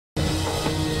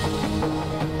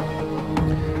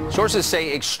Sources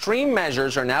say extreme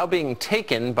measures are now being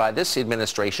taken by this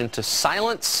administration to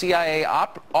silence CIA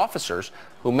officers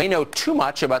who may know too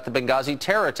much about the Benghazi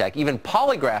terror attack, even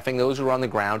polygraphing those who are on the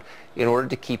ground in order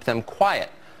to keep them quiet.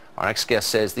 Our next guest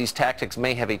says these tactics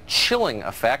may have a chilling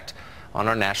effect on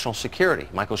our national security.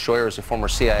 Michael Scheuer is a former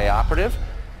CIA operative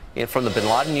from the Bin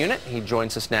Laden unit. He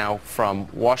joins us now from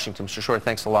Washington. Mr. Scheuer,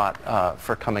 thanks a lot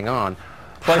for coming on.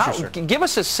 Pleasure, sir. Give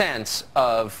us a sense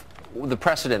of the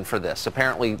precedent for this.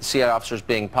 Apparently, CIA officers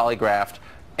being polygraphed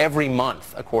every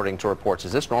month, according to reports.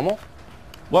 Is this normal?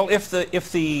 Well, if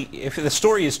the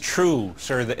story is true,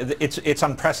 sir, it's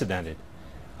unprecedented.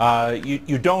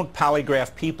 You don't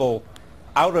polygraph people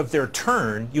out of their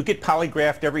turn. You get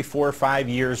polygraphed every 4 or 5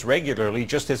 years regularly,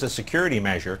 just as a security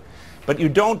measure. But you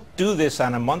don't do this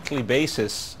on a monthly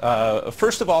basis.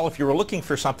 First of all, if you were looking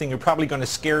for something, you're probably going to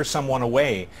scare someone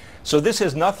away. So this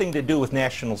has nothing to do with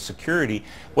national security.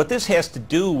 What this has to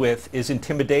do with is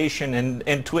intimidation and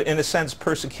in a sense,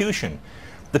 persecution.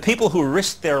 The people who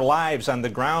risked their lives on the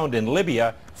ground in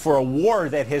Libya for a war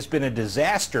that has been a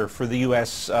disaster for the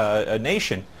U.S.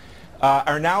 Nation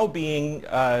are now being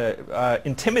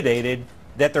intimidated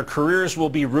that their careers will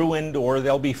be ruined or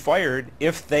they'll be fired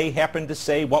if they happen to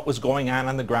say what was going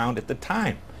on the ground at the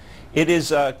time. It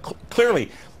is clearly,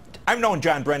 I've known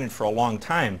John Brennan for a long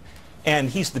time,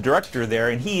 and he's the director there,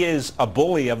 and he is a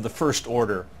bully of the first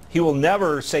order. He will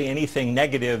never say anything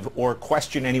negative or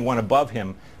question anyone above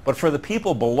him, but for the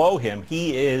people below him,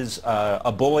 he is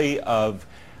a bully of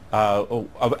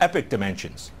epic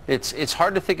dimensions. It's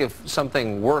hard to think of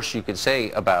something worse you could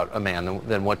say about a man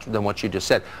than what you just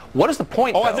said. What is the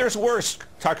point, though? There's worse,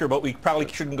 Tucker, but we probably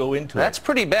shouldn't go into it. That's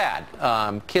pretty bad.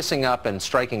 Kissing up and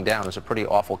striking down is a pretty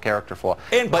awful character flaw.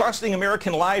 And costing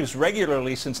American lives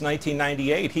regularly since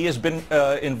 1998. He has been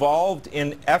involved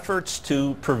in efforts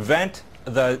to prevent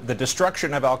the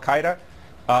destruction of Al-Qaeda,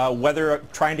 whether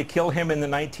trying to kill him in the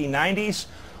 1990s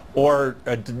or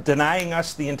denying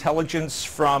us the intelligence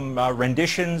from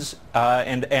renditions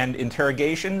and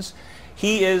interrogations.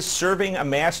 He is serving a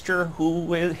master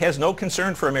who has no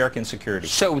concern for American security.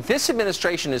 So this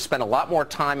administration has spent a lot more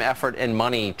time, effort, and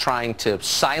money trying to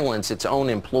silence its own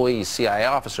employees, CIA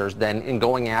officers, than in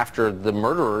going after the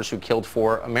murderers who killed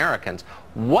 4 Americans.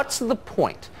 What's the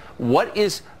point? What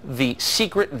is the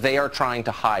secret they are trying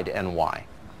to hide, and why?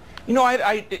 You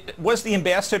know, was the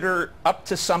ambassador up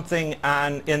to something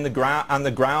on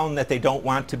the ground that they don't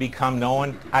want to become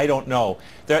known? I don't know.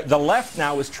 The left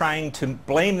now is trying to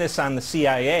blame this on the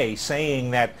CIA,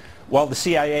 saying that, well, the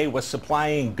CIA was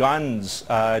supplying guns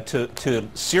to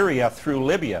Syria through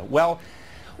Libya. Well,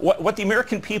 what the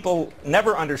American people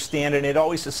never understand, and it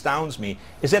always astounds me,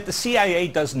 is that the CIA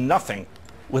does nothing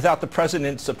without the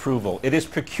president's approval. It is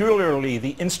peculiarly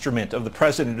the instrument of the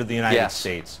president of the United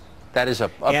States. That is a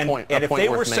point. And if they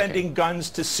were sending guns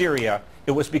to Syria,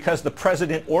 it was because the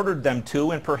president ordered them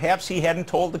to, and perhaps he hadn't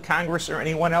told the Congress or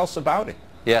anyone else about it.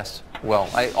 Yes. Well,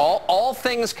 all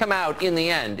things come out in the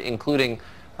end, including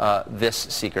this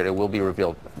secret. It will be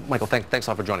revealed. Michael, thanks a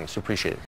lot for joining us. We appreciate it.